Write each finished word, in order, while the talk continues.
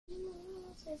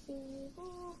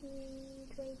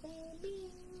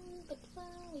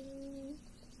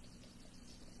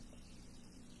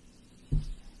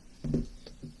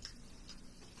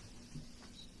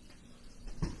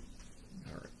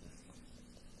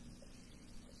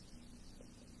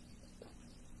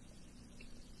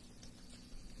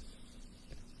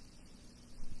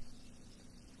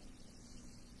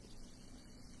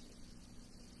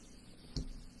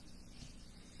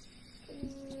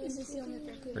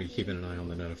Are you keeping an eye on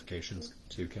the notifications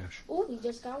too, Cash? Oh, we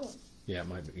just got one. Yeah, it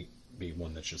might be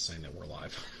one that's just saying that we're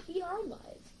live. We are live.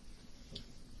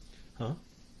 Huh?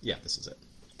 Yeah, this is it.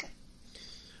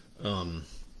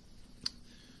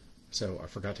 So I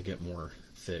forgot to get more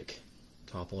thick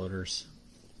top loaders.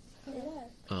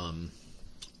 And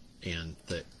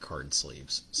thick card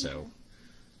sleeves. So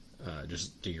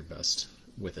just do your best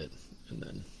with it, and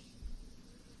then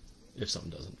if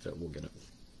something doesn't fit, we'll get it.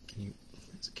 Can you,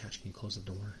 Cash, can you close the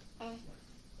door? I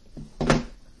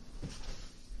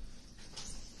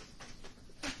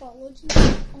followed you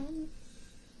on.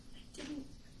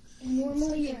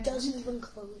 Normally it doesn't even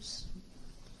close.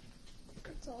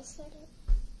 It's all set up.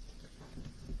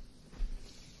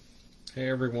 Hey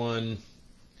everyone.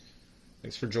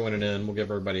 Thanks for joining in. We'll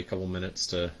give everybody a couple minutes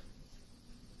to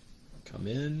come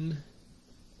in.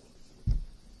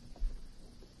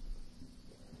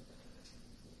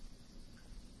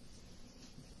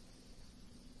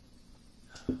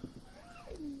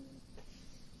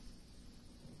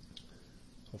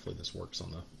 Hopefully this works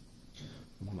on the,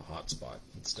 I'm on the hotspot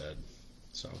instead,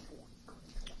 so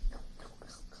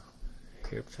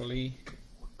hopefully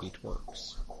it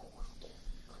works.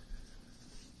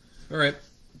 All right,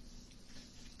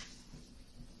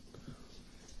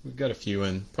 we've got a few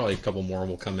in, probably a couple more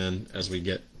will come in as we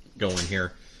get going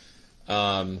here.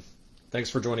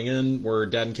 Thanks for joining in. We're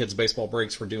Dad and Kids Baseball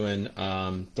Breaks. We're doing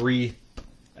 3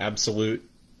 absolute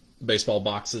baseball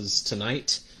boxes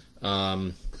tonight.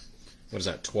 What is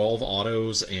that, 12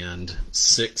 autos and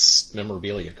 6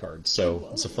 memorabilia cards. So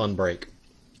it's a fun break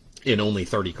in only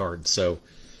 30 cards. So,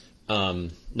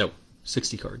 no,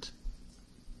 60 cards.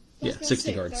 Yeah,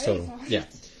 60 cards total. Yeah.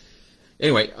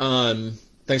 Anyway,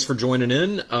 thanks for joining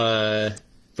in. For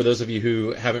those of you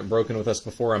who haven't broken with us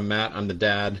before, I'm Matt. I'm the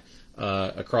dad.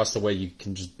 Across the way, you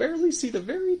can just barely see the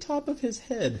very top of his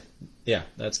head. Yeah,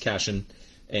 that's Cashin.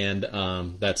 And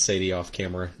that's Sadie off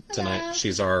camera tonight.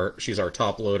 Hello. She's our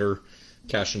top loader.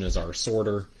 Cashin is our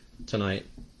sorter tonight.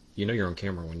 You know you're on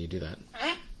camera when you do that.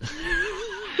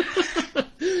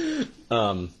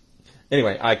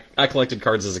 Anyway, I collected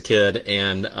cards as a kid,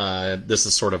 and this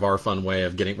is sort of our fun way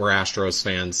of getting. We're Astros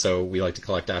fans, so we like to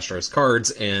collect Astros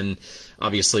cards. And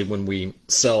obviously, when we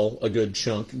sell a good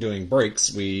chunk doing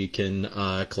breaks, we can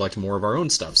collect more of our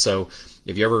own stuff. So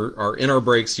if you ever are in our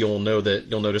breaks, you'll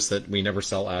notice that we never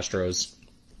sell Astros.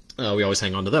 We always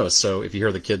hang on to those. So if you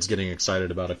hear the kids getting excited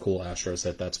about a cool Astros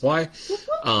hit, that's why.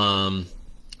 All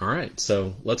right,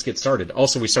 so let's get started.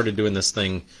 Also, we started doing this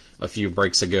thing a few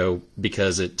breaks ago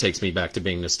because it takes me back to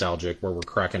being nostalgic, where we're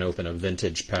cracking open a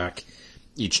vintage pack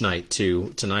each night,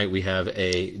 too. Tonight we have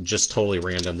a just totally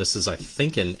random. This is, I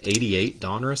think, an 88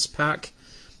 Donruss pack.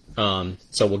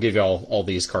 So we'll give you all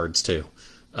these cards, too,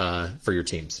 for your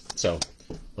teams. So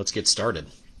let's get started.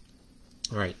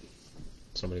 All right.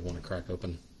 Somebody want to crack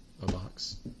open a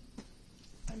box?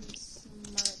 I'm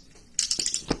smart.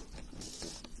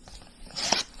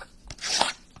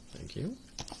 Thank you.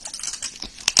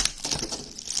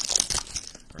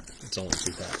 All right, it's only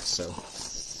 2 packs, so.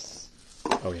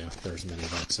 Oh yeah, there's many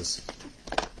boxes.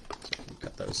 So you can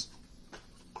cut those.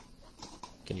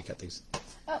 Can you cut these?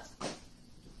 Oh.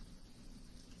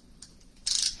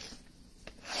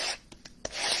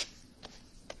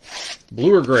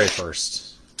 Blue or gray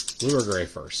first? Blue or gray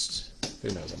first? Who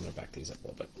knows? I'm going to back these up a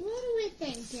little bit. What are we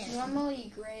thinking?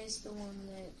 Normally, gray is the one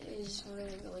that is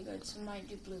really, really good, so I might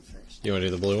do blue first. You want to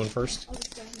do the blue one first? I'll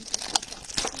just go ahead and put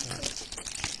Right.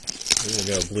 We'll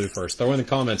go blue first. Throw in the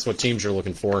comments what teams you're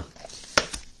looking for.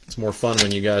 It's more fun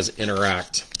when you guys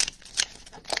interact.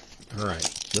 All right.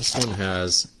 This one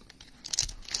has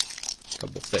a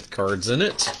couple thick cards in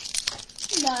it.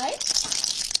 Nice.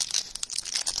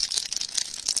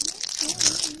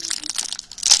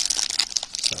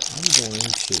 So I'm going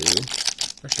to...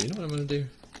 Actually, you know what I'm going to do?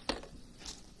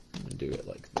 I'm going to do it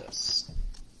like this.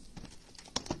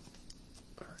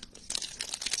 All right.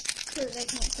 So they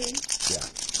can't see. Yeah.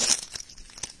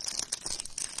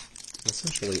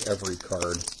 Essentially every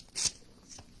card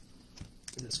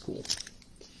is cool.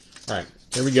 All right,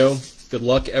 here we go. Good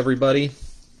luck, everybody.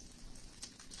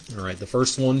 All right, the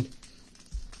first one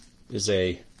is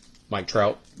a Mike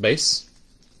Trout base.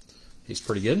 He's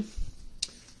pretty good.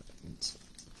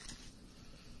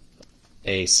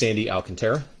 A Sandy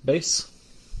Alcantara base.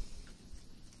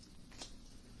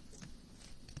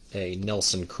 A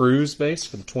Nelson Cruz base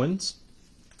for the Twins.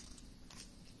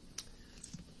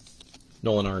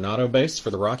 Nolan Arenado base for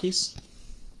the Rockies.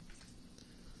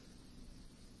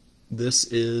 This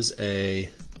is a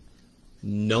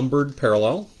numbered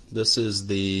parallel. This is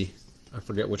the, I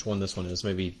forget which one this one is,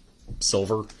 maybe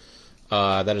silver.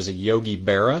 That is a Yogi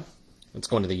Berra. It's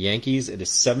going to the Yankees. It is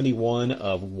 71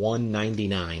 of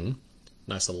 199.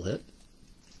 Nice little hit.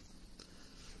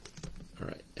 All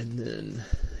right, and then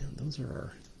those are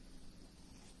our.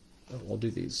 Oh, I'll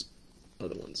do these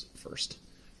other ones first.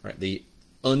 All right, the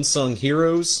Unsung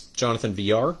Heroes, Jonathan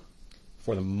Villar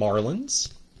for the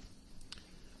Marlins.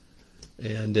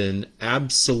 And in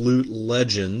Absolute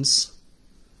Legends,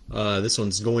 this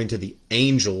one's going to the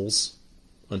Angels,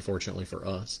 unfortunately for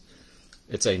us.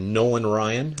 It's a Nolan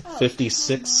Ryan,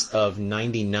 56 of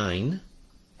 99.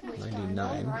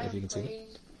 99, if you can see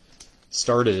it.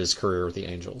 Started his career with the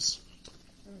Angels.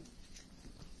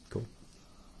 Cool.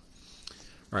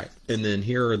 All right, and then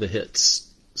here are the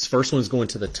hits. This first one's going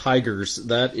to the Tigers.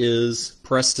 That is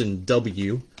Preston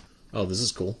W. Oh, this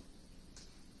is cool.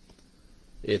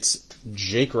 It's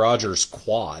Jake Rogers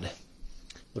quad.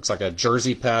 Looks like a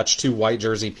jersey patch, 2 white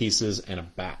jersey pieces, and a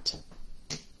bat.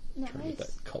 Nice. Try to get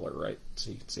that color right so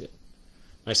you can see it.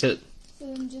 Nice hit. So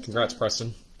then just Congrats,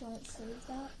 Preston. don't save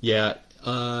that. Yeah.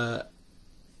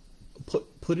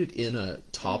 Put it in a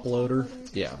top loader.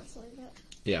 Yeah. Translate it.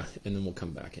 Yeah, and then we'll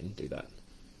come back and do that.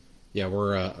 Yeah,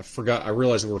 we're I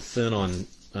realized we're thin on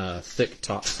thick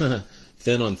top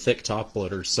top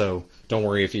loaders, so don't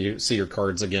worry if you see your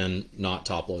cards again not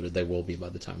top loaded. They will be by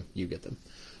the time you get them.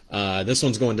 This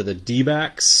one's going to the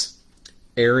D-backs.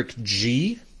 Eric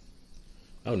G.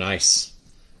 Oh, nice.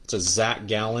 It's a Zach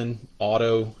Gallen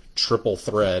auto triple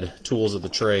thread, tools of the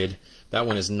trade. That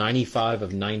one is 95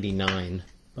 of 99.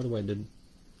 By the way,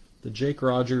 the Jake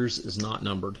Rogers is not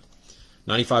numbered.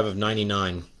 95 of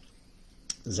 99.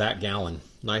 Zach Gallen.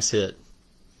 Nice hit.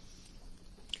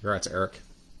 Congrats, Eric.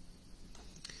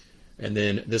 And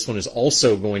then this one is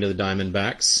also going to the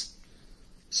Diamondbacks.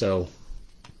 So,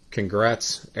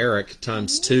 congrats, Eric,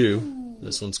 times 2.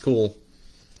 This one's cool.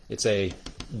 It's a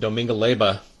Domingo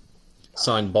Leyba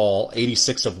signed ball,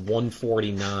 86 of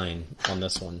 149 on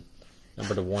this one.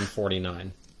 Number to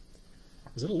 149.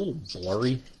 Is it a little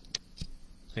blurry?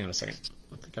 Hang on a second.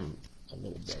 I think I'm a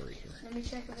little blurry here. Let me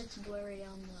check if it's blurry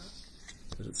on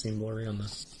the. Does it seem blurry on the...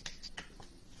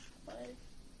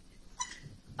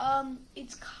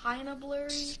 It's kind of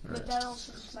blurry, but Alright. that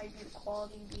also might be the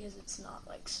quality because it's not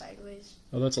like sideways.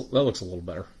 Oh, that looks a little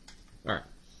better. All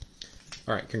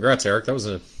right. Congrats, Eric. That was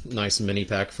a nice mini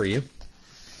pack for you,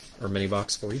 or mini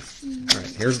box for you. All right,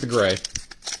 here's the gray.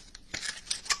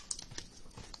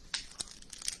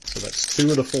 So that's 2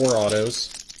 of the 4 autos,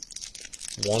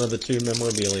 1 of the 2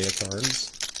 memorabilia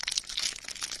cards.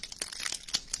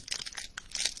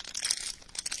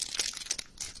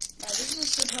 Now this is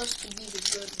supposed to be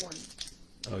the good one.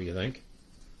 Oh, you think?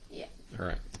 Yeah. All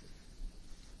right.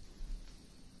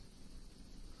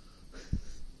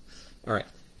 All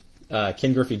right.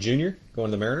 Ken Griffey Jr. going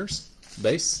to the Mariners.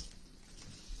 Base.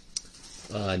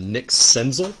 Nick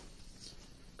Senzel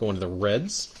going to the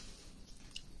Reds.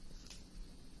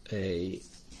 A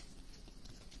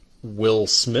Will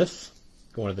Smith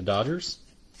going to the Dodgers.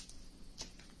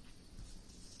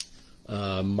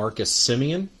 Marcus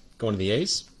Semien going to the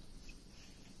A's.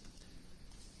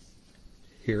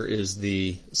 Here is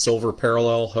the silver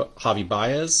parallel Javi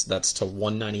Baez. That's to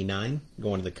 199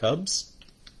 going to the Cubs.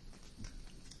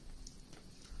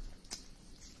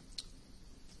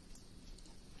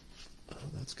 Oh,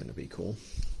 that's going to be cool.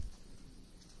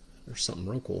 There's something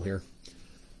real cool here.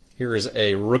 Here is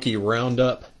a rookie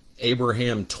roundup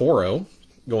Abraham Toro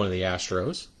going to the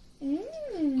Astros.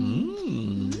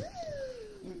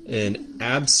 And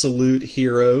Absolute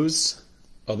Heroes.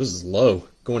 Oh, this is low.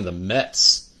 Going to the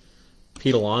Mets.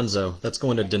 Pete Alonso. That's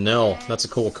going to Donnell. That's a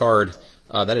cool card.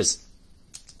 That is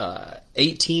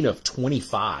 18 of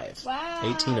 25.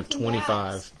 Wow, 18 of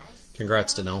 25.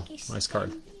 Congrats, Donnell. Nice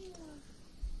card.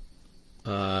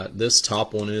 This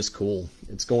top one is cool.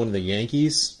 It's going to the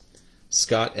Yankees.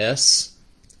 Scott S.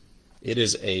 It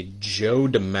is a Joe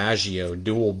DiMaggio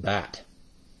dual bat.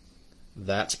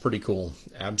 That's pretty cool.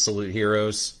 Absolute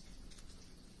Heroes.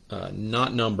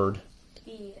 Not numbered,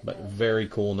 but very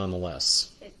cool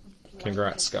nonetheless.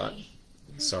 Congrats, Scott.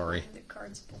 Sorry. The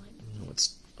card's blind. No,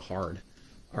 it's hard.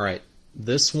 All right.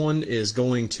 This one is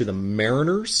going to the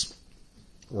Mariners.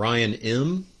 Ryan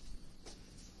M.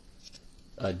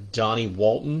 Donnie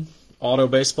Walton. Auto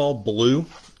baseball. Blue.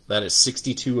 That is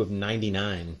 62 of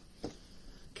 99.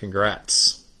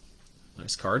 Congrats.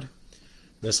 Nice card.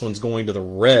 This one's going to the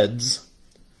Reds.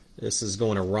 This is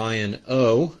going to Ryan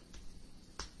O.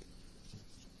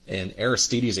 And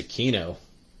Aristides Aquino.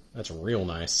 That's real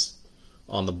nice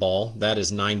on the ball. That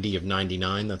is 90 of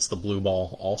 99. That's the blue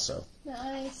ball also.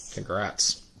 Nice.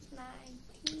 Congrats.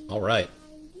 90, All right.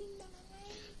 99.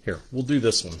 Here, we'll do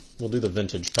this one. We'll do the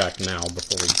vintage pack now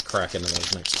before we crack into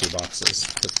those next two boxes.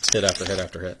 It's hit after hit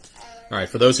after hit. All right,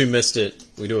 for those who missed it,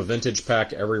 we do a vintage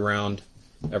pack every round,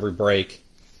 every break.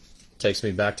 Takes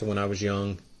me back to when I was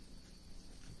young.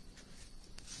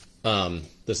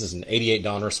 This is an 88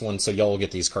 Donruss one, so y'all will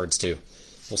get these cards too.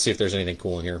 We'll see if there's anything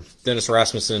cool in here. Dennis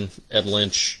Rasmussen, Ed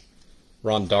Lynch,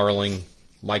 Ron Darling,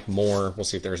 Mike Moore. We'll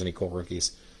see if there's any cool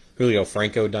rookies. Julio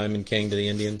Franco, Diamond King to the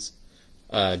Indians.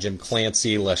 Jim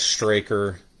Clancy, Les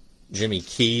Straker, Jimmy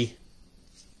Key,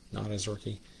 not his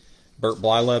rookie. Bert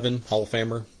Blyleven, Hall of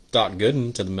Famer. Doc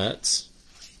Gooden to the Mets.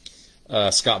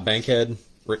 Scott Bankhead,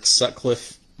 Rick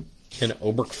Sutcliffe, Ken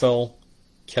Oberkfell,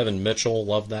 Kevin Mitchell,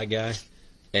 love that guy,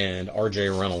 and R.J.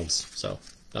 Reynolds. So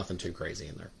nothing too crazy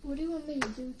in there. What do you want me to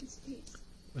do with this piece?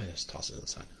 I just toss it to the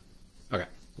side. Okay,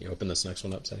 you open this next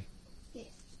one up, Sadie? Yeah.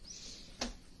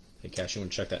 Hey, Cash, you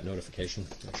want to check that notification?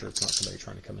 Make sure it's not somebody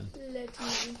trying to come in. Let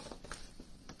me.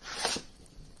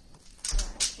 I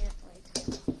can't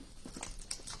wait.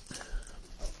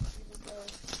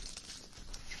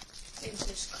 It's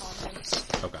just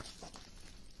comments. Okay.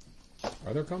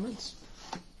 Are there comments?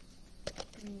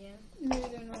 Yeah. No,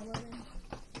 they're not letting.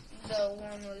 The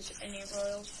one was any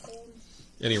Royals pulled.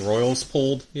 Any Royals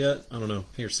pulled yet? I don't know.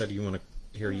 Here, Sadie, you want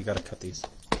to... Here, you got to cut these.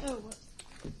 Oh,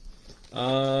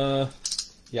 what?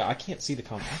 Yeah, I can't see the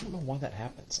comments. I don't know why that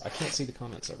happens. I can't see the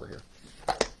comments over here.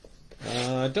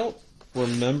 I don't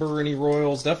remember any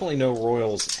Royals. Definitely no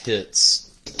Royals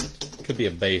hits. Could be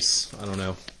a base. I don't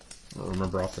know. I don't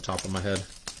remember off the top of my head.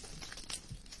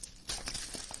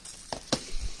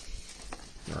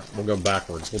 Alright, we'll go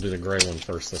backwards. We'll do the gray one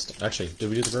first this time. Actually, did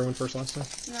we do the gray one first last time?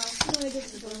 No. No, I did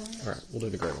the blue one. Alright, we'll do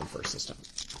the gray one first this time.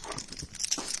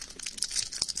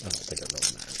 I don't think it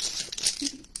really matters.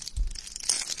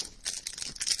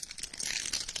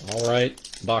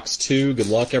 Alright, box 2. Good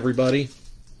luck, everybody.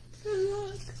 Good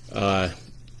luck.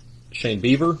 Shane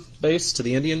Beaver, base to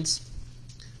the Indians.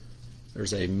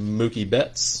 There's a Mookie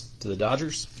Betts to the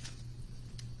Dodgers.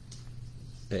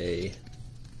 A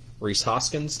Rhys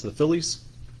Hoskins to the Phillies.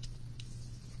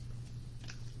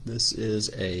 This is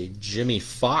a Jimmy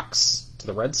Fox to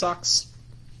the Red Sox.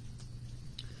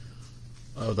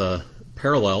 Oh, the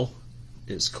parallel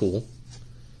is cool.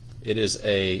 It is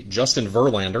a Justin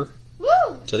Verlander Woo!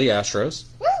 to the Astros.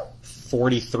 Woo!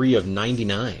 43 of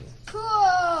 99.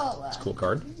 Cool. It's a cool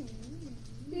card.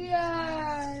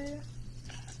 Yeah.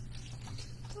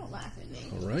 Don't laugh at me.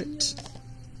 All right.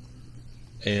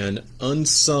 And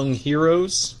Unsung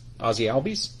Heroes, Ozzie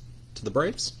Albies to the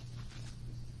Braves.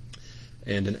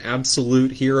 And an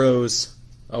Absolute Heroes,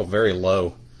 oh, very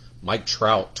low, Mike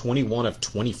Trout, 21 of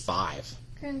 25.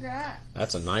 Congrats.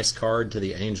 That's a nice card to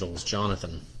the Angels,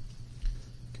 Jonathan.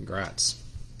 Congrats.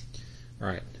 All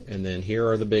right, and then here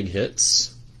are the big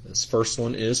hits. This first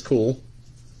one is cool.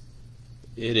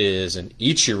 It is an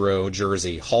Ichiro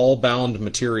jersey, Hall-bound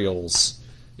materials.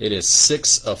 It is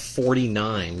 6 of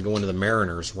 49 going to the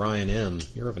Mariners. Ryan M.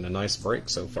 You're having a nice break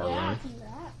so far, Yeah, Ryan. congrats.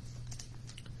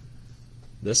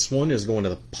 This one is going to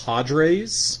the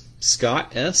Padres.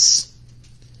 Scott S.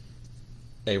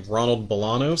 A Ronald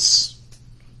Bolanos.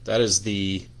 That is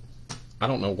the, I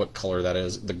don't know what color that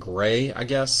is. The gray, I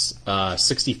guess.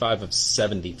 65 of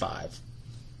 75.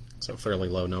 So fairly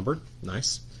low number.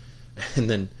 Nice. And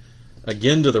then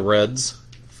again to the Reds.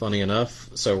 Funny enough.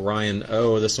 So Ryan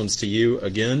O., this one's to you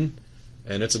again.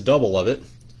 And it's a double of it.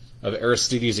 Of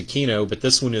Aristides Aquino. But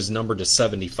this one is numbered to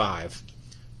 75.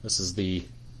 This is the...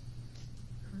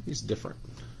 He's different.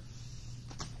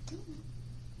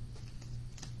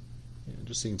 Yeah,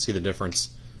 just so you can see the difference.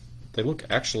 They look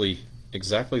actually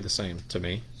exactly the same to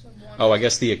me. So Oh, I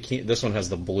guess this one has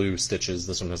the blue stitches.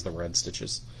 This one has the red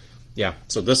stitches. Yeah,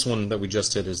 so this one that we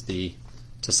just did is the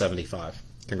to 75.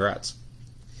 Congrats.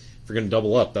 If you're going to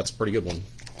double up, that's a pretty good one.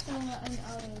 I'm out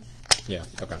of. Yeah,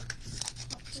 okay.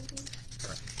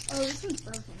 Oh, this one's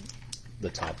broken. The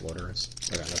top loader is.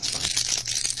 Okay, that's fine.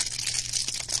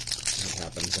 That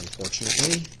happens,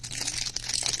 unfortunately.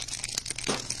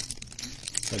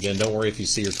 Again, don't worry if you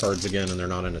see your cards again and they're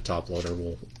not in a top loader.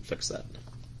 We'll fix that.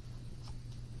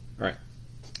 All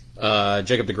right.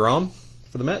 Jacob deGrom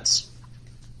for the Mets.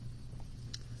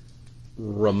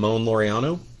 Ramon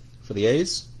Laureano for the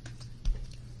A's.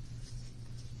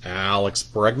 Alex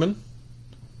Bregman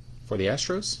for the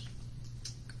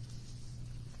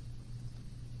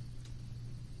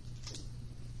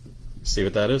See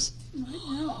what that is? I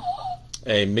know.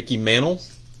 A Mickey Mantle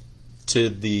to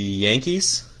the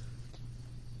Yankees.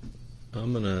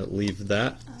 I'm going to leave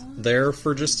that there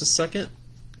for just a second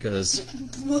because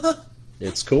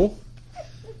it's cool.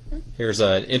 Here's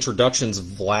an introductions of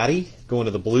Vladdy going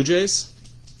to the Blue Jays.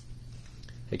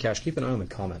 Hey, Cash, keep an eye on the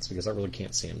comments because I really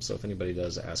can't see them. So if anybody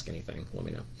does ask anything, let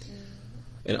me know.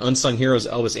 And Unsung Heroes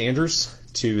Elvis Andrus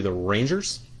to the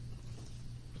Rangers.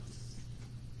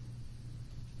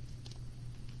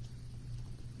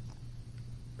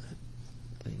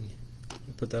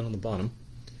 Put that on the bottom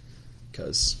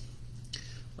because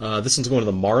this one's going to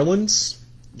the Marlins.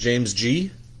 James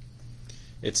G.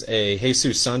 It's a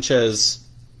Jesus Sanchez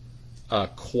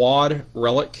quad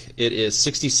relic. It is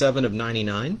 67 of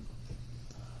 99.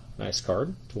 Nice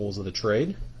card. Tools of the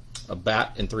trade. A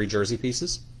bat and 3 jersey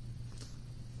pieces.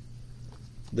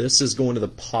 This is going to the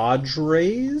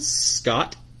Padres.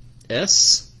 Scott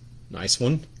S. Nice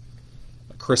one.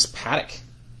 A Chris Paddock.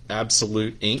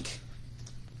 Absolute ink.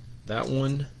 That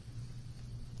one,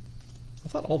 I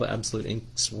thought all the Absolute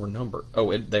inks were numbered.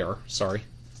 Oh, they are. Sorry.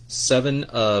 7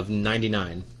 of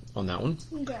 99 on that one.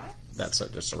 Congrats. That's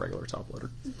just a regular top loader.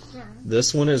 Yeah.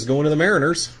 This one is going to the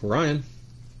Mariners. Ryan.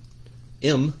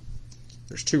 M.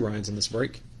 There's 2 Ryans in this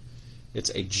break.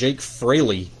 It's a Jake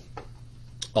Fraley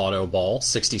auto ball.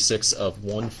 66 of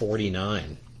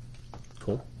 149.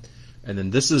 Cool. And then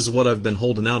this is what I've been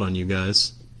holding out on you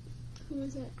guys. Who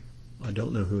is it? I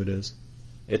don't know who it is.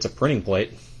 It's a printing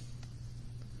plate.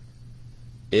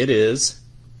 It is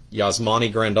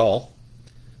Yasmani Grandal.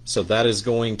 So that is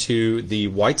going to the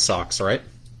White Sox, right?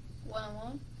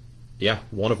 1-1. Yeah,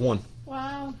 1 of 1.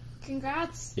 Wow.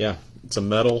 Congrats. Yeah, it's a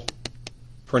metal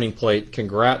printing plate.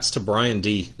 Congrats to Brian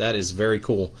D. That is very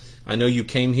cool. I know you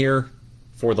came here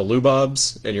for the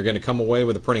Lubobs, and you're going to come away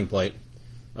with a printing plate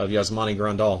of Yasmani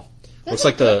Grandal. Looks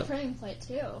like the printing plate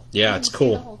too. Yeah, You it's can see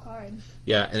cool. The whole card.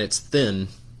 Yeah, and it's thin.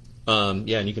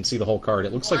 Yeah, and you can see the whole card.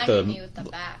 It looks like Blinded me with the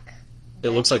back. It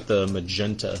looks like the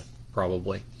magenta,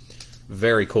 probably.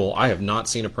 Very cool. I have not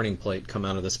seen a printing plate come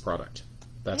out of this product.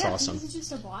 That's awesome. This is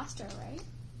just a blaster, right?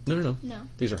 No. No.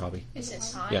 These are hobby. Is it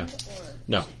signed Yeah. or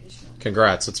No. is it just-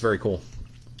 Congrats. It's very cool.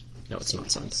 No, it's So not you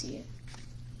can signed. see it.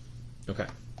 Okay.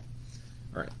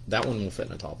 All right. That one will fit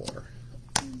in a top loader.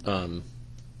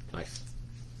 Knife.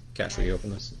 Cash, will you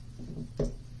open this?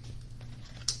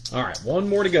 All right. One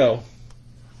more to go.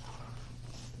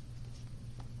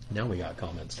 Now we got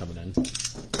comments coming in.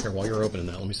 Here, while you're opening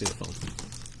that, let me see the phone.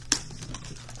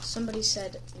 Somebody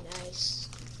said nice.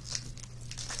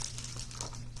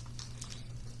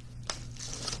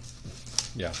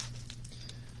 Yeah.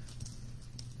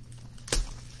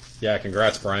 Yeah,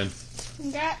 congrats, Brian.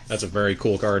 Congrats. That's a very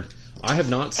cool card. I have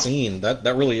not seen that.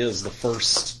 That really is the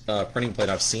first printing plate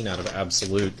I've seen out of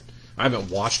Absolute. I haven't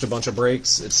watched a bunch of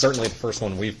breaks. It's certainly the first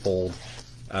one we've pulled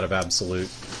out of Absolute,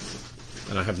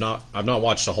 and I've not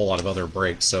watched a whole lot of other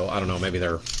breaks. So I don't know. Maybe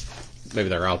they're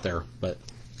out there, but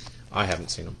I haven't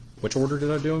seen them. Which order did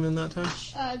I do them in that time?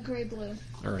 Gray blue.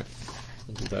 All right,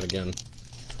 we'll do that again.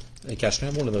 Hey, Cash, can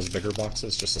I have one of those bigger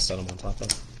boxes just to set them on top of?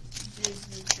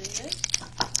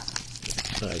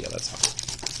 Yeah, that's fine.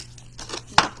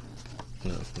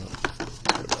 No.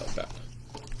 What about that?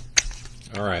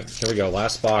 All right, here we go.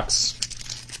 Last box.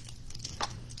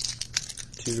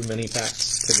 2 mini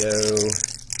packs to go.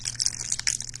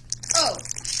 Oh,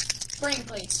 brain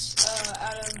plates.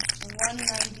 Out of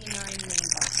 199 mini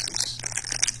boxes.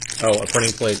 Oh, a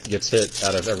printing plate gets hit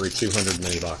out of every 200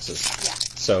 mini boxes. Yeah.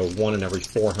 So 1 in every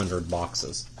 400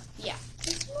 boxes. Yeah.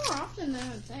 It's more often than I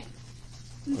would think.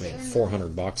 I mean,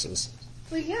 400 boxes.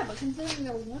 Well, yeah, but considering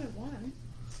they're 1 of 1.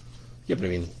 Yeah, but I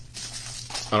mean,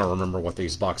 I don't remember what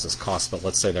these boxes cost, but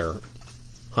let's say they're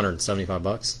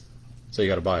 $175. So you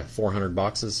got to buy 400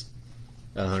 boxes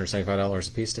at $175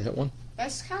 a piece to hit one.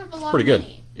 That's kind of a lot Pretty of good.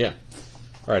 money. Yeah.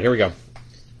 All right, here we go.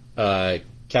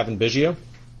 Kevin Biggio.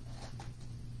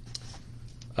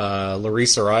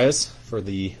 Luis Arias for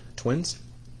the Twins.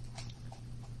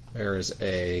 There is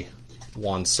a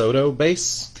Juan Soto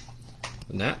base.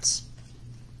 The Nats.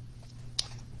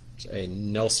 There's a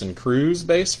Nelson Cruz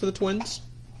base for the Twins.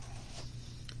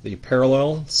 The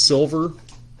parallel silver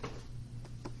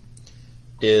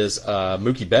is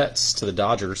Mookie Betts to the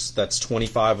Dodgers. That's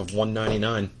 25 of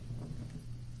 199.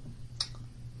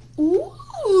 Ooh.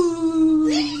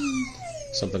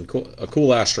 Something cool, a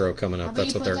cool Astro coming How up. about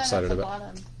That's you what put they're that at excited the about.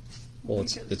 bottom? Well,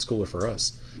 it's cooler for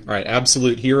us. All right,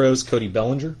 Absolute Heroes, Cody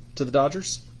Bellinger to the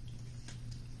Dodgers.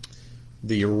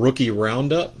 The Rookie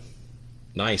Roundup,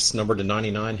 nice, numbered to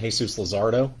 99, Jesus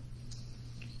Luzardo.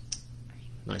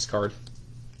 Nice card.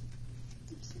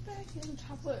 Sit back and the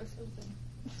top loader's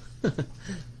open.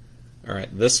 All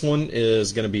right, this one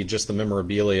is going to be just the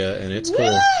memorabilia, and it's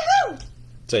cool. Woo!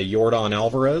 It's a Yordan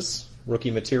Alvarez,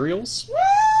 rookie materials,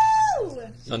 Woo!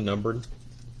 unnumbered.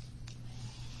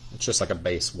 It's just like a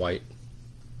base white,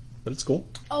 but it's cool.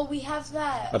 Oh, we have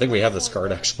that. I think we have this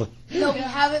card, actually. No, we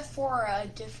have it for a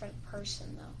different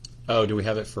person, though. Oh, do we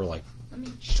have it for, like, Let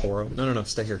me Toro? No,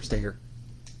 stay here, stay here.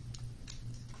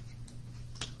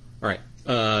 All right,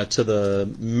 to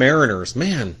the Mariners.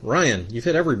 Man, Ryan, you've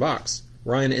hit every box.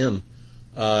 Ryan M.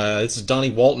 This is Donnie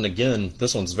Walton again.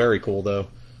 This one's very cool, though.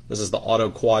 This is the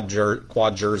auto quad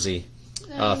jersey.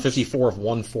 54 of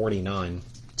 149.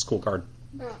 It's a cool card.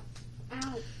 Ow.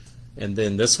 And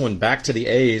then this one, back to the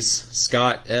A's,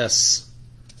 Scott S.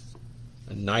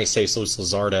 A nice Jesus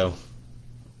Luzardo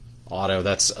auto.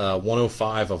 That's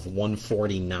 105 of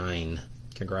 149.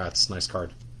 Congrats. Nice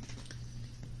card.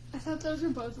 I thought those were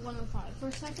both 105 for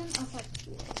a second. I was like,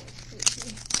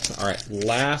 whoa. All right,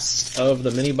 last of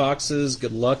the mini boxes.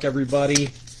 Good luck, everybody.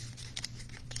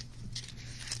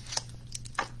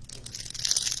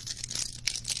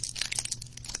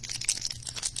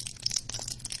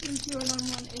 The Jordan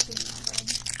one isn't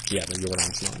numbered. Yeah, the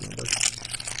Jordan's not numbered.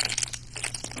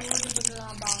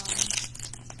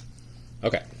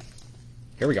 Okay,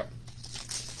 here we go.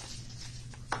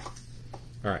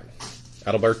 All right,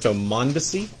 Adalberto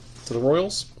Mondesi to the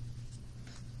Royals.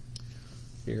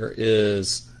 Here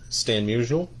is Stan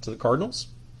Musial to the Cardinals.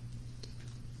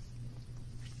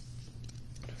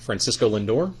 Francisco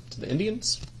Lindor to the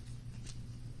Indians.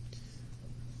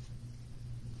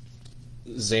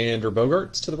 Xander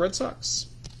Bogaerts to the Red Sox.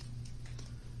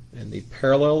 And the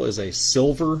parallel is a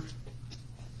silver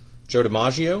Joe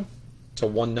DiMaggio to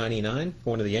 199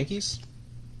 going to the Yankees.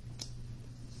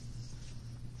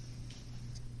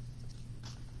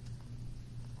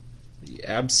 The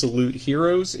Absolute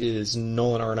Heroes is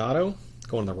Nolan Arenado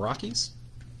going to the Rockies.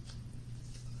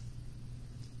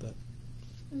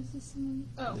 Is this one?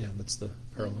 Oh, Yeah, that's the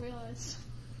I parallel. didn't realize.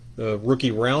 The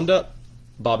Rookie Roundup,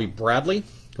 Bobby Bradley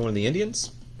going to the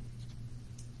Indians.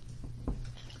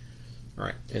 All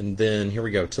right, and then here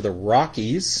we go to the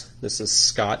Rockies. This is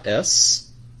Scott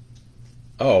S.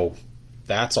 Oh,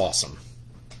 that's awesome.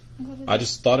 I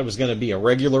just thought it was going to be a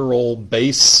regular old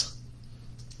base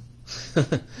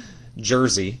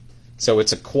jersey. So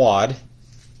it's a quad.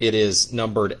 It is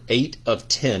numbered 8 of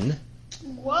 10.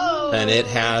 Whoa! And it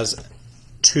has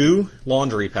 2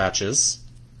 laundry patches.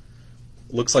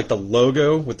 Looks like the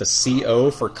logo with the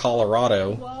CO for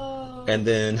Colorado. Whoa! And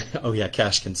then, oh yeah,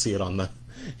 Cash can see it on the,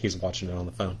 he's watching it on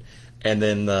the phone. And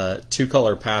then the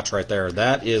 2-color patch right there.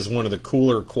 That is one of the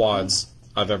cooler quads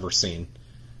I've ever seen.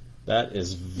 That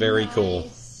is very cool.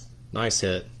 Nice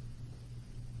hit.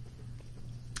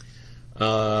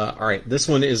 All right, this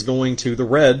one is going to the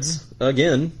Reds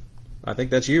again. I think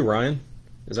that's you, Ryan.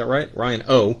 Is that right? Ryan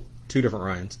O. 2 different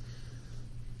Ryans.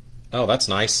 Oh, that's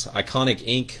nice. Iconic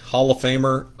Ink Hall of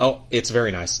Famer. Oh, it's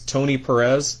very nice. Tony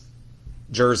Perez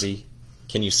jersey.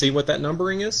 Can you see what that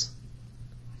numbering is?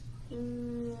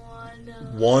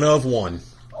 1 of 1.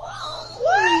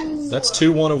 What? That's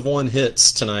 2 1 of 1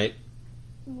 hits tonight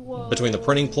Whoa. between the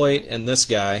printing plate and this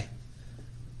guy.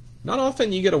 Not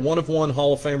often you get a 1 of 1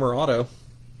 Hall of Famer auto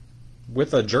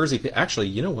with a jersey. Actually,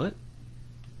 you know what?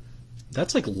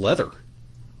 That's like leather.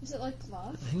 Is it like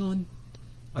glove? Hang on.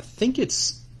 I think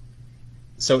it's...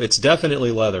 So it's definitely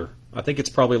leather. I think it's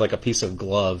probably like a piece of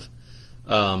glove,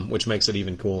 which makes it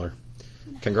even cooler.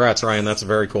 Congrats, Ryan. That's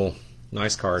very cool.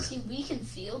 Nice card. See, we can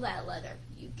feel that leather.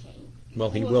 You can't. Well,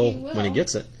 he Well, will he will. when he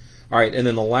gets it. All right, and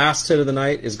then the last hit of the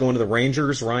night is going to the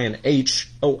Rangers, Ryan H.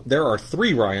 Oh, there are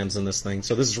 3 Ryans in this thing,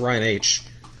 so this is Ryan H.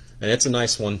 And it's a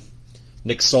nice one.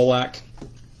 Nick Solak,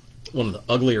 one of the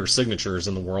uglier signatures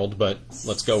in the world, but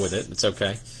let's go with it. It's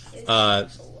okay.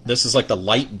 This is like the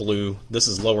light blue. This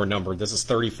is lower numbered. This is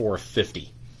 34 of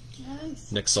 50.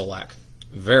 Nice. Nick Solak.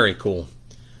 Very cool.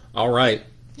 All right.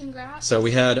 Congrats. So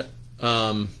we had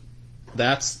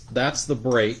that's the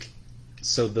break.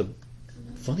 So the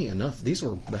funny enough, these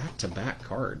were back-to-back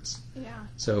cards. Yeah.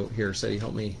 So here, Sadie,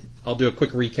 help me. I'll do a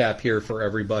quick recap here for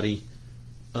everybody.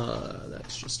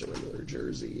 That's just a regular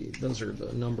jersey. Those are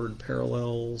the numbered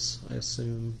parallels, I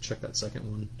assume. Check that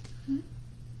second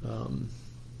one.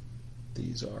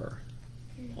 These are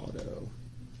auto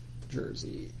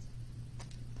jersey.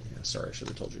 Yeah, sorry, I should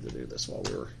have told you to do this while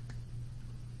we were...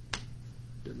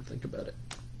 Didn't think about it.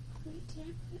 Wait, did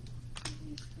I put...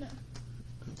 No.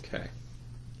 Okay.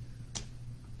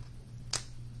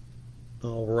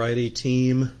 Alrighty,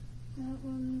 team. That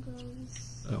one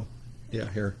goes... Oh, yeah,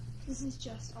 here. This is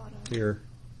just auto. Here.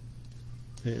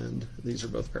 And these are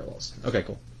both parallels. Okay,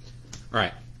 cool. All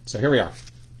right, so here we are.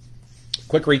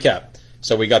 Quick recap.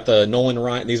 So we got the Nolan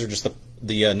Ryan. These are just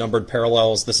the numbered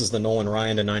parallels. This is the Nolan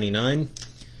Ryan to 99.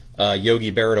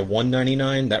 Yogi Berra to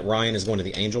 199. That Ryan is going to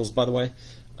the Angels, by the way.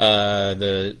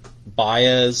 The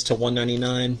Baez to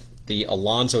 199. The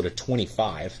Alonso to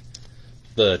 25.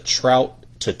 The Trout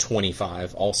to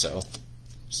 25 also.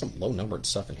 Some low-numbered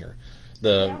stuff in here.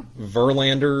 The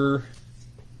Verlander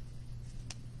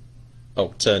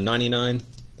to 99.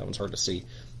 That one's hard to see.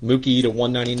 Mookie to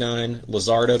 199.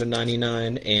 Luzardo to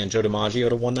 99. And Joe DiMaggio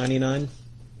to 199.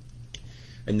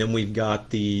 And then we've got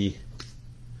this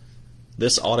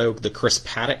auto, the Chris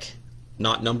Paddock,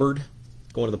 not numbered,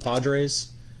 going to the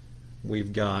Padres.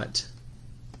 We've got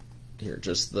here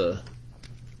just the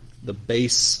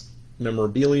base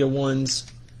memorabilia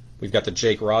ones. We've got the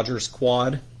Jake Rogers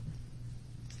quad.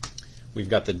 We've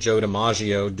got the Joe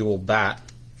DiMaggio dual bat.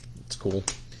 That's cool.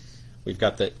 We've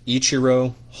got the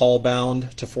Ichiro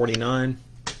Hallbound to 49.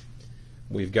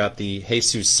 We've got the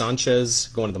Jesus Sanchez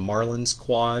going to the Marlins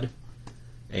quad.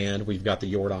 And we've got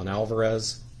the Yordan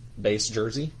Alvarez base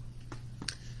jersey.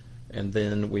 And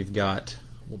then we've got,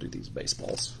 we'll do these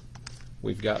baseballs.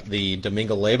 We've got the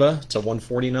Domingo Leyva to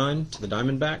 149 to the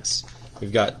Diamondbacks.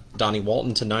 We've got Donnie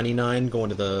Walton to 99 going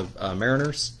to the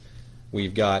Mariners.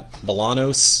 We've got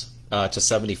Bolanos to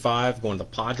 75 going to the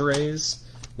Padres.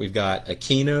 We've got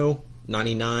Aquino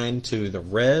 99 to the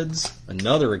Reds.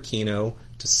 Another Aquino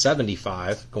to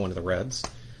 75 going to the Reds.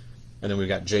 And then we've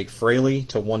got Jake Fraley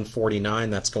to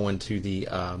 149. That's going to the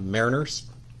Mariners.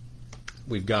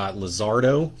 We've got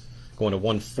Luzardo going to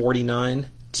 149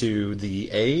 to the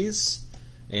A's.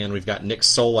 And we've got Nick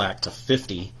Solak to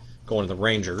 50 going to the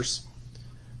Rangers.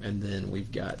 And then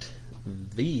we've got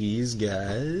these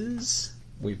guys.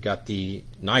 We've got the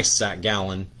nice Zach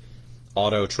Gallen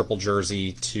auto triple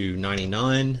jersey to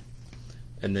 99.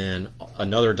 And then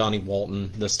another Donnie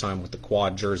Walton, this time with the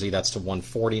quad jersey. That's to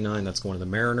 149. That's going to the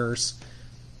Mariners.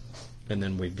 And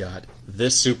then we've got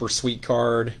this super sweet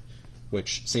card,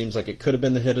 which seems like it could have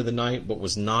been the hit of the night, but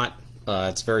was not.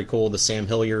 It's very cool. The Sam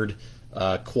Hilliard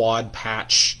quad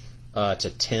patch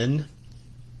to 10.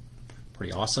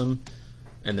 Pretty awesome.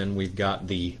 And then we've got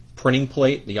the printing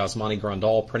plate, the Yasmani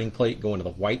Grandal printing plate going to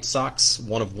the White Sox,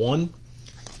 1 of 1.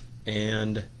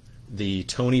 And the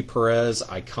Tony Perez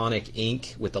Iconic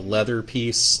Ink with the leather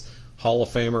piece, Hall of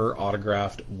Famer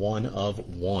autographed 1 of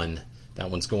 1. That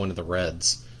one's going to the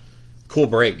Reds. Cool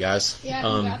break, guys. Yeah,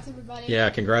 congrats everybody. Yeah,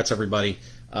 congrats everybody.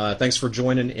 Thanks for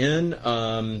joining in.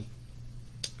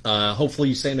 Hopefully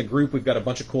you stay in the group. We've got a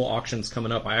bunch of cool auctions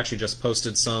coming up. I actually just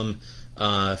posted some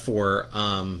for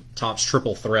Topps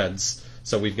Triple Threads.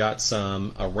 So we've got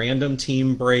a random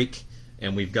team break,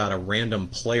 and we've got a random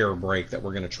player break that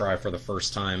we're going to try for the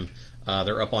first time.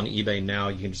 They're up on eBay now.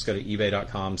 You can just go to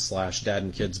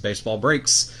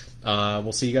ebay.com/dadandkidsbaseballbreaks.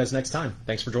 We'll see you guys next time.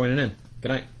 Thanks for joining in. Good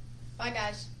night. Bye,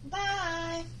 guys.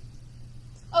 Bye.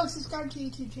 Oh, subscribe to the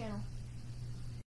YouTube channel.